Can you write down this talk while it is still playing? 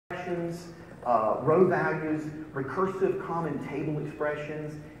expressions, row values, recursive common table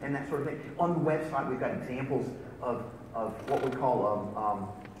expressions, and that sort of thing. On the website, we've got examples of what we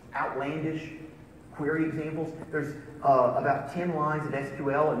call outlandish query examples. There's about 10 lines of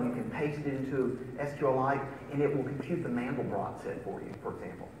SQL, and you can paste it into SQLite, and it will compute the Mandelbrot set for you, for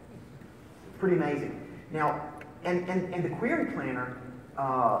example. It's pretty amazing. Now, and the query planner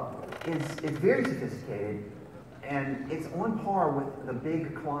is very sophisticated, and it's on par with the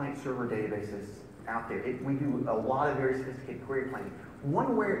big client-server databases out there. We do a lot of very sophisticated query planning.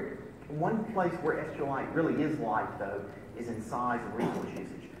 One place where SQLite really is light, though, is in size and resource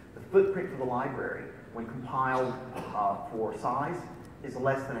usage. The footprint for the library, when compiled for size, is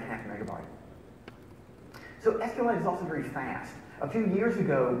less than 0.5 megabyte. So SQLite is also very fast. A few years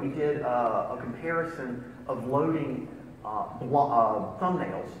ago, we did a comparison of loading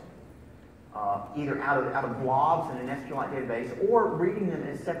thumbnails, either out of blobs in an SQLite database or reading them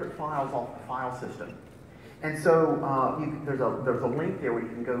as separate files off the file system. And so there's a link there where you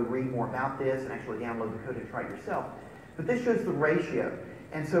can go read more about this and actually download the code and try it yourself. But this shows the ratio.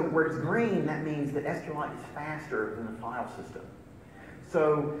 And so where it's green, that means that SQLite is faster than the file system.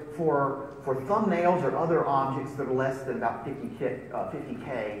 So for thumbnails or other objects that are less than about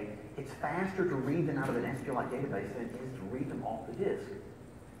 50K, it's faster to read them out of an SQLite database than it is to read them off the disk.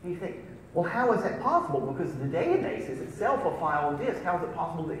 And you think, well, how is that possible? Because the database is itself a file on disk. How is it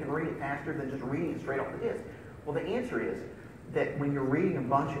possible that it can read it faster than just reading it straight off the disk? Well, the answer is that when you're reading a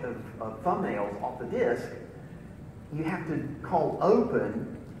bunch of thumbnails off the disk, you have to call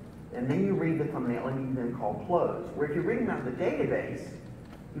open, and then you read the thumbnail, and you then call close. Where if you're reading out of the database,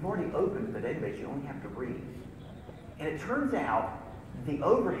 you've already opened the database. You only have to read. And it turns out the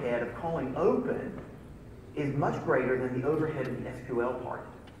overhead of calling open is much greater than the overhead of the SQL part.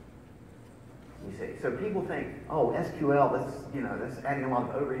 You see, so people think, oh, SQL, that's adding a lot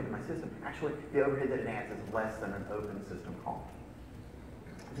of overhead to my system. Actually, the overhead that it adds is less than an open system call.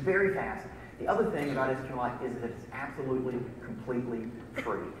 It's very fast. The other thing about SQLite is that it's absolutely, completely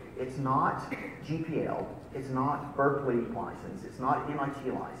free. It's not GPL. It's not Berkeley license. It's not MIT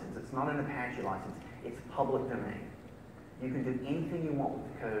license. It's not an Apache license. It's public domain. You can do anything you want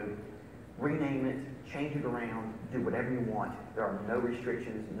with the code, rename it, change it around, do whatever you want. There are no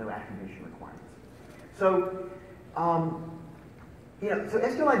restrictions, no attribution requirements. So, so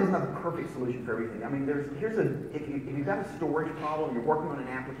SQLite isn't a perfect solution for everything. I mean, if you've got a storage problem, you're working on an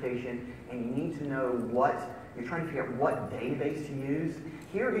application, and you need to know you're trying to figure out what database to use,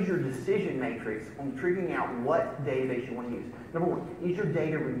 here is your decision matrix on figuring out what database you want to use. Number one, is your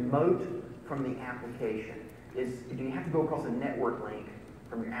data remote from the application? Do you have to go across a network link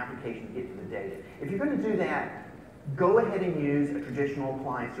from your application to get to the data? If you're going to do that, go ahead and use a traditional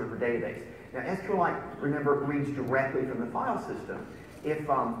client-server database. Now, SQLite, remember, reads directly from the file system.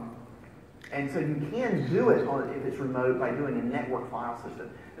 And so you can do it if it's remote by doing a network file system.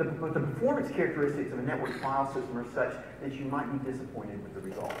 But the performance characteristics of a network file system are such that you might be disappointed with the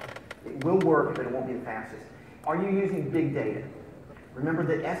result. It will work, but it won't be the fastest. Are you using big data? Remember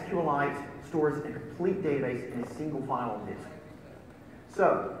that SQLite stores a complete database in a single file on disk.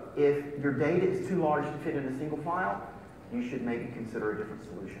 So if your data is too large to fit in a single file, you should maybe consider a different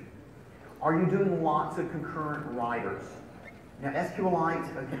solution. Are you doing lots of concurrent writers? Now,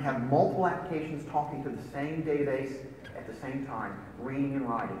 SQLite can have multiple applications talking to the same database at the same time, reading and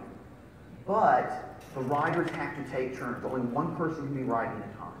writing. But the writers have to take turns. Only one person can be writing at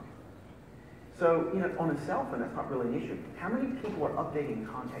a time. So, on a cell phone, that's not really an issue. How many people are updating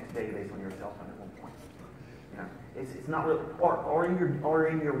context database on your cell phone at one point? It's not really, or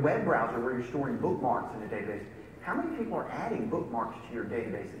in your web browser where you're storing bookmarks in a database. How many people are adding bookmarks to your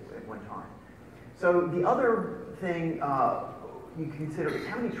database at one time? So the other thing you consider is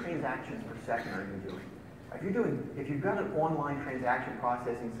how many transactions per second are you doing? If you've got an online transaction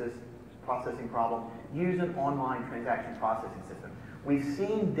processing problem, use an online transaction processing system. We've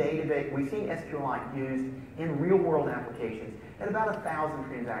seen SQLite used in real-world applications at about 1,000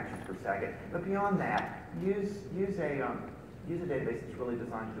 transactions per second. But beyond that, use a database that's really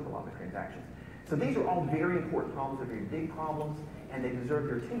designed to do a lot of transactions. So these are all very important problems. They're very big problems, and they deserve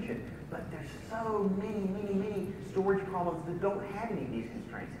your attention. But there's so many storage problems that don't have any of these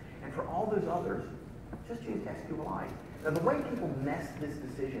constraints. And for all those others, just use SQLite. Now, the way people mess this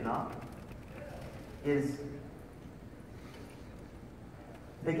decision up is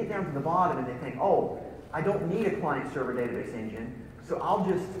they get down to the bottom and they think, oh, I don't need a client-server database engine, so I'll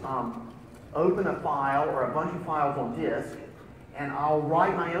just open a file or a bunch of files on disk, and I'll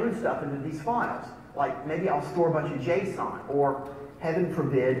write my own stuff into these files. Like maybe I'll store a bunch of JSON or, heaven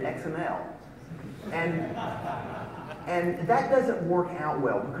forbid, XML. And And that doesn't work out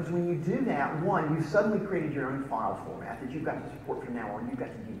well, because when you do that, one, you've suddenly created your own file format that you've got to support from now on. You've got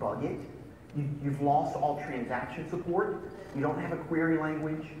to debug it. You've lost all transaction support. You don't have a query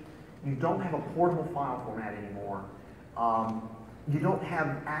language. You don't have a portable file format anymore. You don't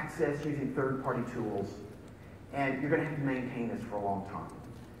have access using third-party tools. And you're going to have to maintain this for a long time.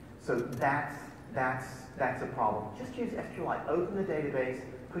 So that's a problem. Just use SQLite. Open the database,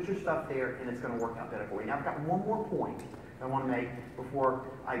 put your stuff there, and it's going to work out better for you. Now, I've got one more point that I want to make before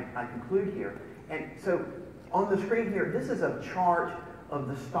I conclude here. And so on the screen here, this is a chart of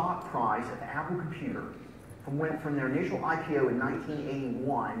the stock price of Apple Computer from their initial IPO in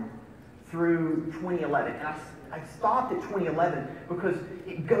 1981 through 2011. And I stopped at 2011 because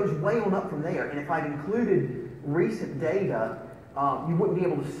it goes way on up from there. And if I'd included recent data, you wouldn't be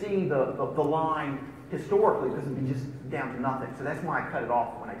able to see the line historically, because it would be just down to nothing. So that's why I cut it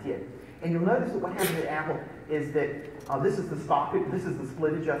off when I did. And you'll notice that what happened at Apple is that this is the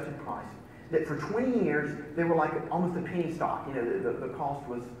split adjusted price. That for 20 years, they were like almost a penny stock. You know, the cost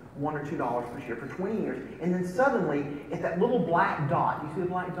was $1 or $2 per share for 20 years. And then suddenly, at that little black dot, you see the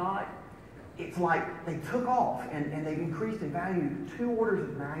black dot? It's like they took off, and they've increased in value 2 orders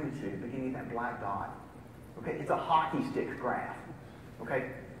of magnitude beginning at that black dot. Okay, it's a hockey stick graph.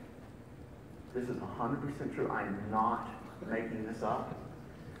 Okay, this is 100% true. I'm not making this up.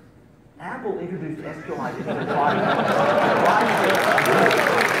 Apple introduced SQLite into their product.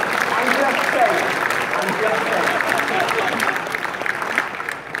 I'm just saying.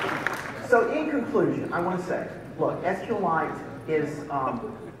 So in conclusion, I want to say, look, SQLite is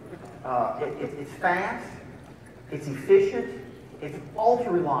it's fast, it's efficient, it's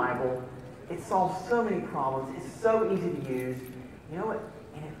ultra reliable. It solves so many problems. It's so easy to use. You know what?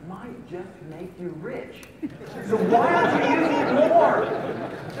 And it might just make you rich. So why don't you use it more?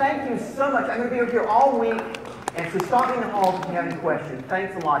 Thank you so much. I'm going to be here all week. And so stop me in the hall if you have any questions.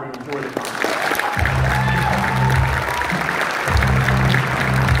 Thanks a lot and enjoy the conference.